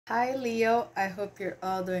Hi Leo, I hope you're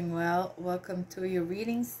all doing well. Welcome to your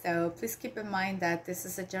reading. So please keep in mind that this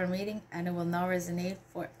is a general reading and it will not resonate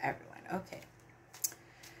for everyone. Okay.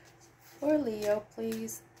 For Leo,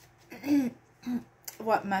 please.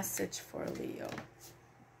 What message for Leo?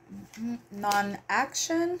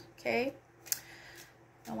 Non-action. Okay.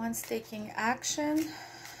 No one's taking action.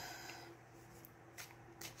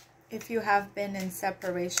 If you have been in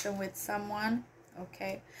separation with someone,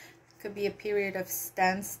 okay. Could be a period of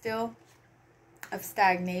standstill, of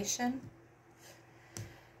stagnation.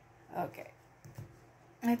 Okay.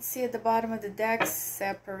 Let's see at the bottom of the deck,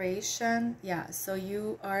 separation. Yeah, so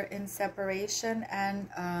you are in separation and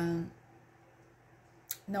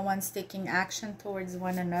no one's taking action towards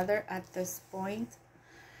one another at this point.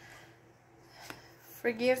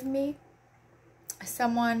 Forgive me.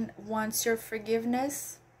 Someone wants your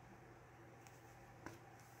forgiveness.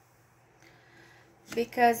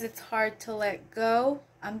 Because it's hard to let go.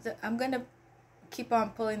 I'm gonna keep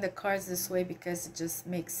on pulling the cards this way because it just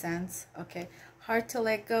makes sense. Okay, hard to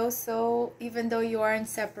let go. So even though you are in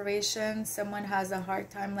separation, someone has a hard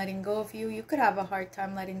time letting go of you. You could have a hard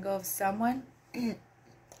time letting go of someone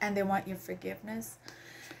and they want your forgiveness.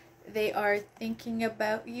 They are thinking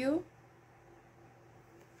about you.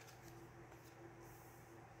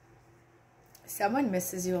 Someone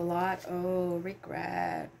misses you a lot. Oh,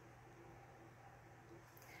 regret.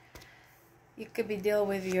 You could be dealing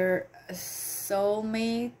with your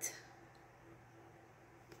soulmate.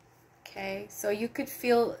 Okay, so you could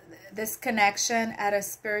feel this connection at a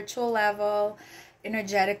spiritual level,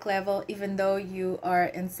 energetic level, even though you are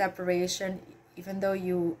in separation, even though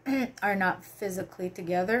you are not physically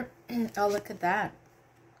together. Oh, look at that.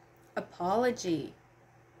 Apology.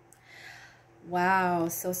 Wow,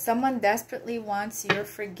 so someone desperately wants your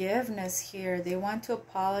forgiveness here. They want to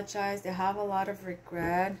apologize. They have a lot of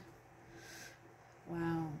regret.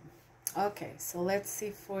 Wow. Okay, so let's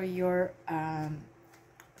see for your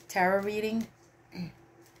tarot reading.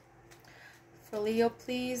 For Leo,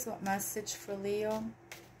 please. What message for Leo?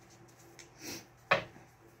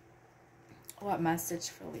 What message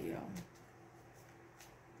for Leo?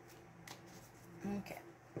 Okay.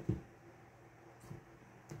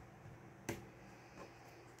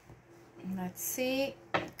 Let's see.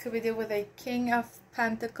 Could we deal with a King of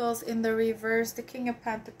Pentacles in the reverse? The King of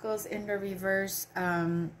Pentacles in the reverse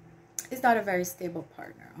is not a very stable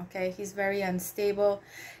partner. Okay, he's very unstable.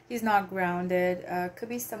 He's not grounded. Could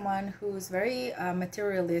be someone who's very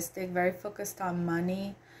materialistic, very focused on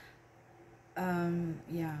money.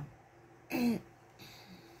 Yeah.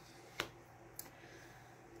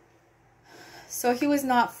 So he was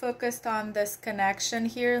not focused on this connection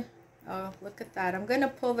here. Oh, look at that. I'm going to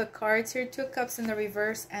pull the cards here. 2 Cups in the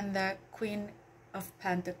reverse and the Queen of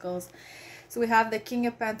Pentacles. So we have the King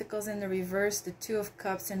of Pentacles in the reverse, the 2 of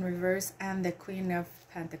Cups in reverse, and the Queen of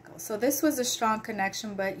Pentacles. So this was a strong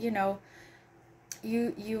connection, but you know,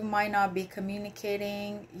 you might not be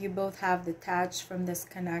communicating. You both have detached from this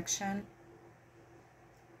connection.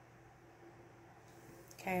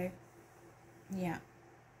 Okay. Yeah.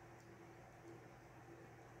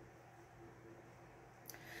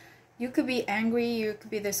 You could be angry. You could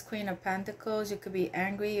be this Queen of Pentacles. You could be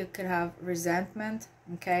angry. You could have resentment,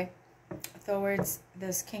 okay, towards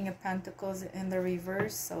this King of Pentacles in the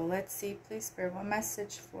reverse. So let's see, please, Spirit, what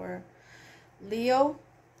message for Leo?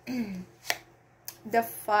 The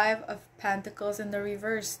 5 of Pentacles in the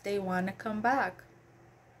reverse. They want to come back.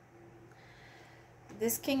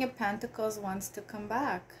 This King of Pentacles wants to come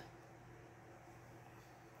back.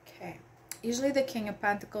 Okay. Usually the King of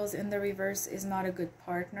Pentacles in the reverse is not a good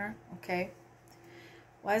partner, okay?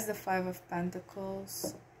 Why is the 5 of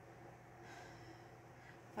Pentacles?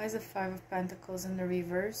 Why is the 5 of Pentacles in the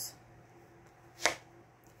reverse?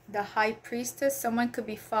 The High Priestess, someone could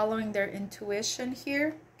be following their intuition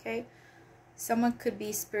here, okay? Someone could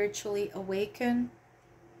be spiritually awakened.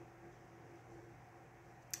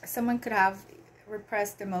 Someone could have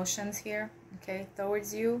repressed emotions here, okay,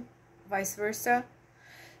 towards you, vice versa.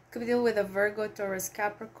 Could deal with a Virgo, Taurus,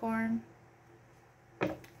 Capricorn.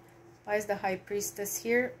 Why is the High Priestess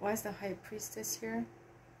here? Why is the High Priestess here?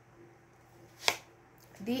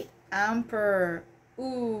 The Emperor.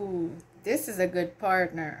 Ooh, this is a good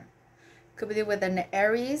partner. Could deal with an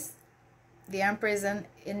Aries. The Emperor is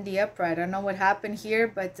in the upright. I don't know what happened here,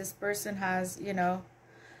 but this person has, you know,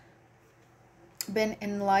 been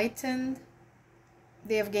enlightened.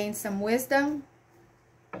 They have gained some wisdom.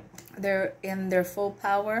 They're in their full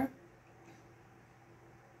power.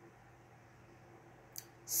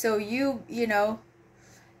 So you know,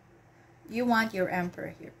 you want your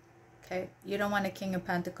Emperor here, okay? You don't want a King of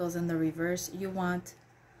Pentacles in the reverse. You want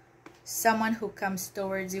someone who comes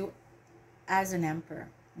towards you as an emperor,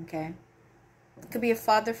 okay? It could be a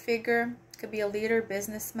father figure, could be a leader,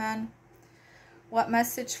 businessman. What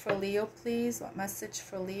message for Leo, please? What message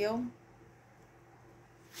for Leo?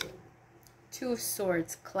 Two of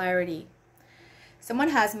Swords, clarity. Someone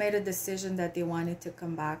has made a decision that they wanted to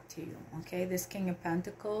come back to you, okay? This King of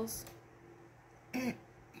Pentacles.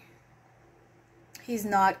 He's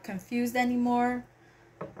not confused anymore.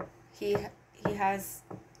 He has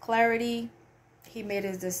clarity. He made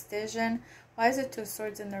his decision. Why is it Two of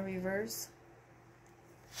Swords in the reverse?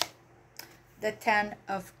 The Ten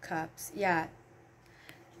of Cups. Yeah.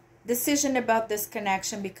 Decision about this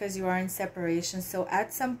connection because you are in separation. So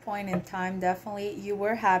at some point in time, definitely you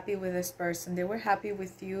were happy with this person. They were happy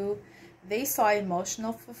with you. They saw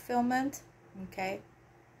emotional fulfillment. Okay.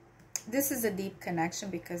 This is a deep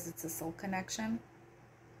connection because it's a soul connection.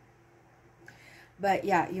 But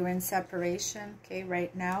yeah, you're in separation, okay,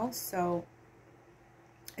 right now. So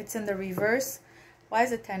it's in the reverse. Why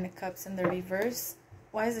is the Ten of Cups in the reverse?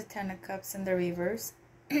 Why is the Ten of Cups in the reverse?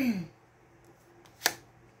 The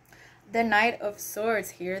Knight of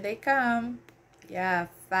Swords, here they come. Yeah,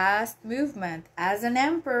 fast movement as an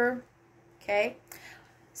emperor, okay?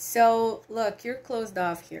 So, look, you're closed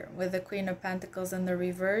off here with the Queen of Pentacles in the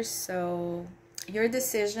reverse. So, your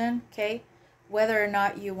decision, okay, whether or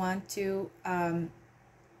not you want to,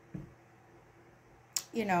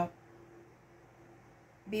 you know,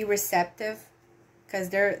 be receptive, because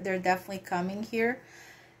they're definitely coming here.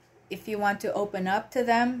 If you want to open up to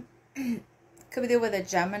them, could be with a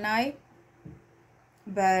Gemini.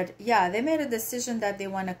 But yeah, they made a decision that they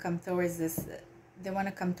want to come towards this. They want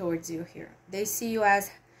to come towards you here. They see you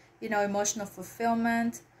as, you know, emotional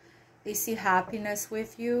fulfillment. They see happiness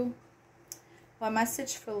with you. What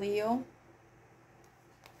message for Leo?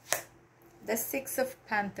 The Six of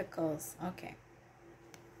Pentacles. Okay.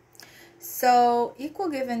 So, equal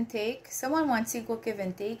give and take. Someone wants equal give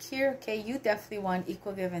and take here. Okay, you definitely want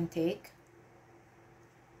equal give and take.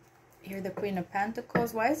 Here, the Queen of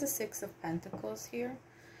Pentacles. Why is the Six of Pentacles here?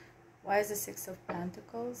 Why is the Six of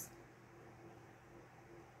Pentacles?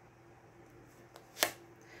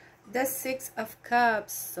 The Six of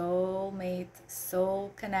Cups. Soulmate,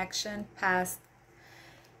 soul connection, past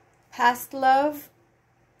love,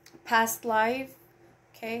 past life,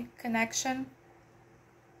 okay, connection.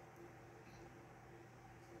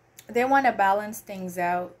 They want to balance things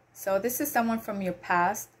out. So this is someone from your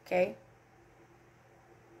past, okay?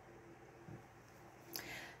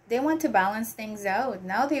 They want to balance things out.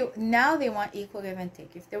 Now they want equal give and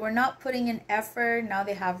take. If they were not putting in effort, now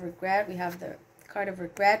they have regret. We have the card of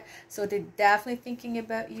regret. So they're definitely thinking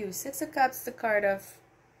about you. Six of Cups, the card of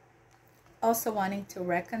also wanting to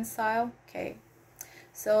reconcile, okay?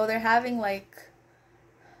 So they're having like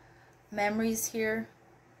memories here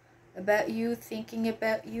about you, thinking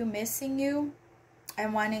about you, missing you,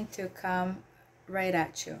 and wanting to come right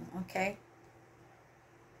at you, okay?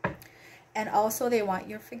 And also they want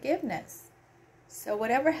your forgiveness. So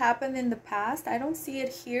whatever happened in the past, I don't see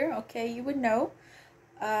it here, okay? You would know.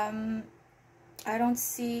 I don't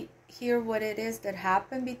see here what it is that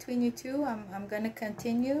happened between you two. I'm going to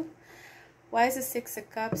continue. Why is the Six of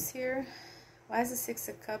Cups here? Why is the Six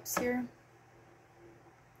of Cups here?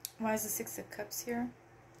 Why is the Six of Cups here?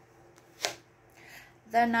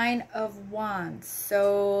 The Nine of Wands.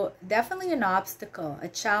 So definitely an obstacle, a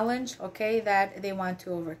challenge, okay, that they want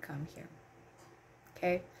to overcome here.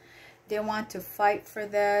 Okay, they want to fight for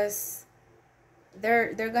this.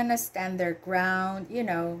 They're gonna stand their ground, you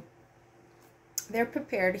know. They're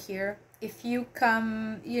prepared here. If you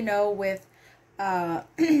come, you know, with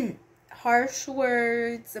harsh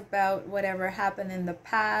words about whatever happened in the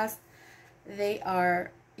past, they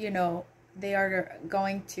are, you know, they are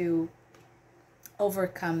going to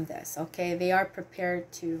overcome this, okay? They are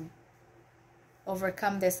prepared to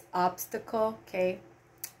overcome this obstacle, okay?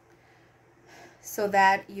 So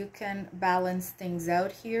that you can balance things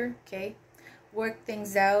out here, okay? Work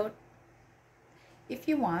things out if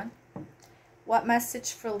you want. What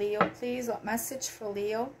message for Leo, please? What message for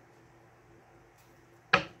Leo?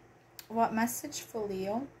 What message for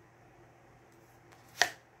Leo?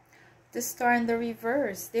 The Star in the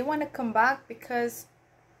reverse. They want to come back because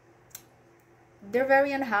they're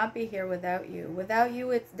very unhappy here without you. Without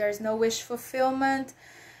you, there's no wish fulfillment.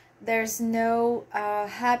 There's no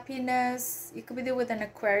happiness. You could be there with an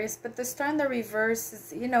Aquarius, but the Star in the reverse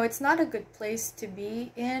is, you know, it's not a good place to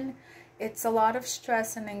be in. It's a lot of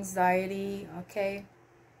stress and anxiety, okay?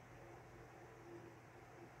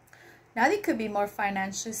 Now they could be more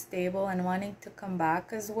financially stable and wanting to come back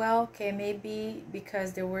as well, okay? Maybe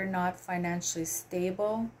because they were not financially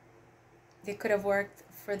stable. They could have worked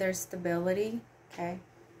for their stability, okay?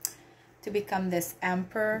 To become this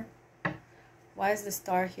emperor. Why is the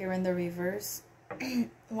star here in the reverse?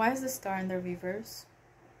 Why is the star in the reverse?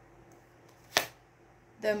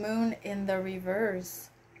 The moon in the reverse.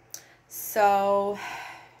 So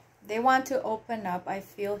they want to open up, I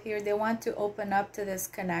feel here. They want to open up to this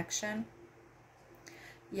connection.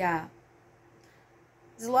 Yeah.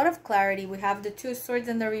 There's a lot of clarity. We have the Two Swords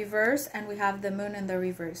in the reverse and we have the moon in the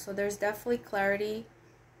reverse. So there's definitely clarity,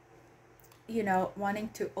 you know, wanting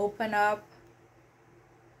to open up,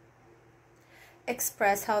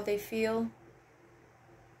 express how they feel.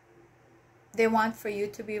 They want for you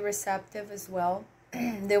to be receptive as well.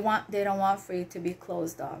 They don't want for you to be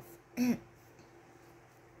closed off.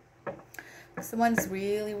 Someone's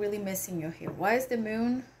really missing you here. Why is the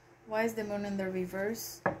moon? Why is the moon in the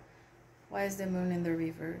reverse? Why is the moon in the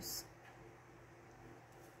reverse?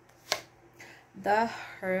 The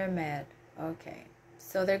Hermit. Okay.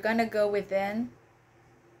 So they're going to go within.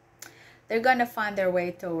 They're going to find their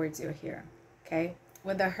way towards you here. Okay.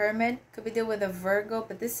 With the Hermit. Could be deal with a Virgo.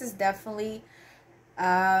 But this is definitely...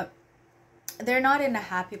 they're not in a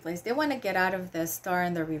happy place. They want to get out of the star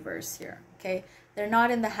in the reverse here. Okay. They're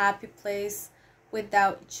not in the happy place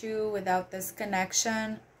without you. Without this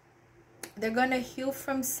connection. They're going to heal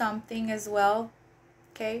from something as well,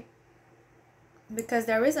 okay? Because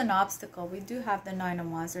there is an obstacle. We do have the Nine of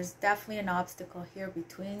Wands. There's definitely an obstacle here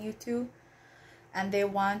between you two. And they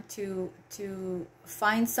want to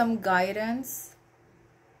find some guidance.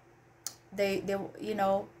 They you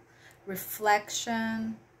know,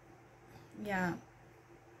 reflection. Yeah.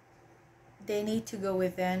 They need to go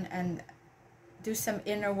within and do some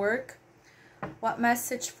inner work. What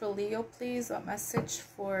message for Leo, please? What message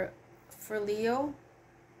for Leo?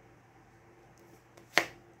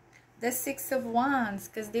 The Six of Wands,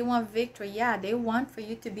 because they want victory. Yeah, they want for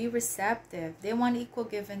you to be receptive. They want equal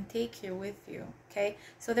give and take here with you, okay?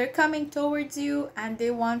 So they're coming towards you and they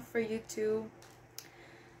want for you to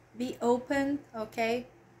be open, okay?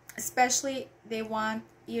 Especially they want,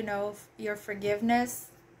 you know, your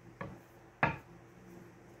forgiveness.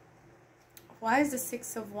 Why is the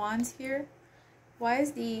Six of Wands here? Why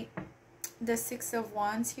is the Six of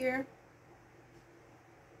Wands here?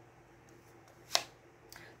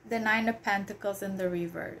 The Nine of Pentacles in the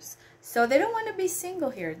reverse. So they don't want to be single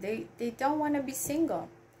here. They don't want to be single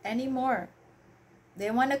anymore.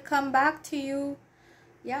 They want to come back to you.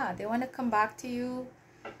 Yeah, they want to come back to you.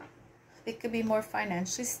 They could be more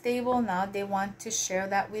financially stable. Now they want to share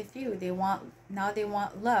that with you. Now they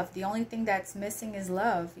want love. The only thing that's missing is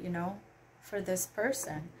love, you know, for this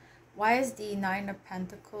person. Why is the Nine of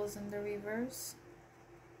Pentacles in the reverse?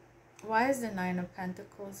 Why is the Nine of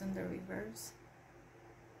Pentacles in the reverse?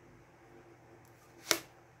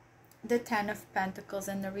 The Ten of Pentacles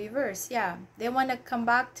in the reverse. Yeah, they want to come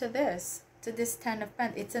back to this Ten of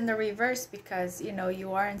Pentacles. It's in the reverse because, you know,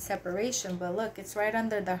 you are in separation. But look, it's right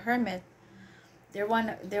under the Hermit. They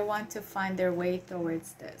want to find their way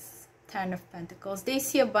towards this Ten of Pentacles. They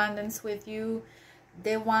see abundance with you.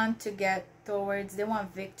 They want to get towards, they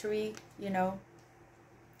want victory, you know,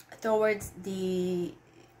 towards the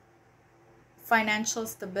financial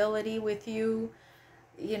stability with you.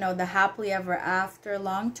 You know, the happily ever after,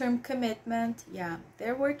 long-term commitment. Yeah,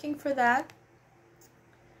 they're working for that.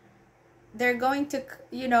 They're going to,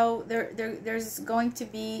 you know, there's going to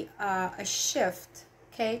be a shift,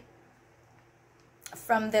 okay,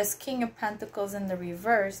 from this King of Pentacles in the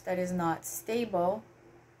reverse that is not stable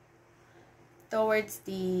towards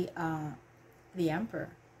the Emperor.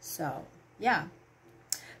 So, yeah.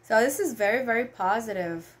 So this is very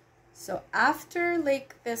positive. So after,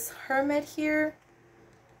 like, this Hermit here,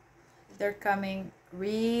 they're coming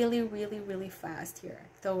really fast here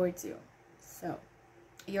towards you. So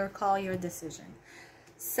your call, your decision.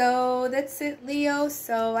 So that's it, Leo.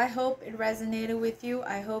 So I hope it resonated with you.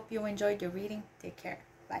 I hope you enjoyed your reading. Take care.